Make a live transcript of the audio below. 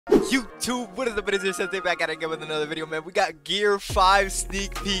YouTube, what is up? It is your Sensei back at it again with another video, man. We got Gear 5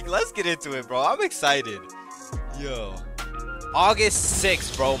 sneak peek. Let's get into it, bro. I'm excited. Yo. August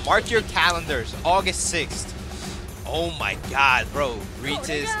 6th, bro. Mark your calendars. August 6th. Oh my god, bro.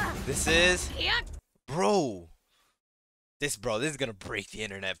 Reaches. This is. Bro. This is gonna break the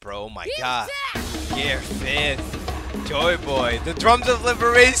internet, bro. Oh my god. Gear 5th. Joy Boy. The Drums of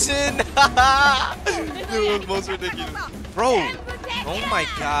Liberation. It was most ridiculous. Bro. Oh my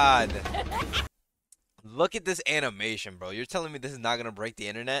god. Look at this animation, bro. You're telling me this is not gonna break the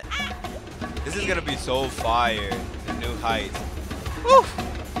internet? This is gonna be so fire. The new heights. Woo!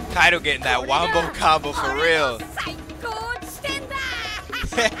 Kaido getting that wombo combo for real.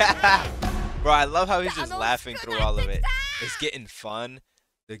 Bro, I love how he's just laughing through all of it. It's getting fun.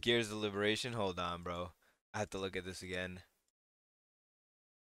 The Gears of Liberation. Hold on, bro. I have to look at this again.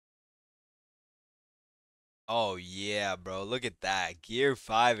 Oh yeah, bro. Look at that. Gear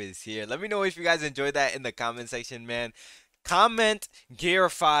 5 is here. Let me know if you guys enjoyed that in the comment section, man. Comment Gear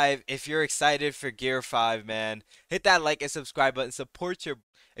 5 if you're excited for Gear 5, man. Hit that like and subscribe button. Support your...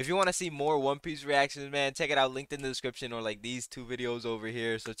 If you want to see more One Piece reactions, man, check it out. Linked in the description or like these two videos over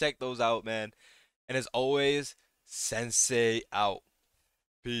here. So check those out, man. And as always, Sensei out.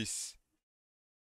 Peace.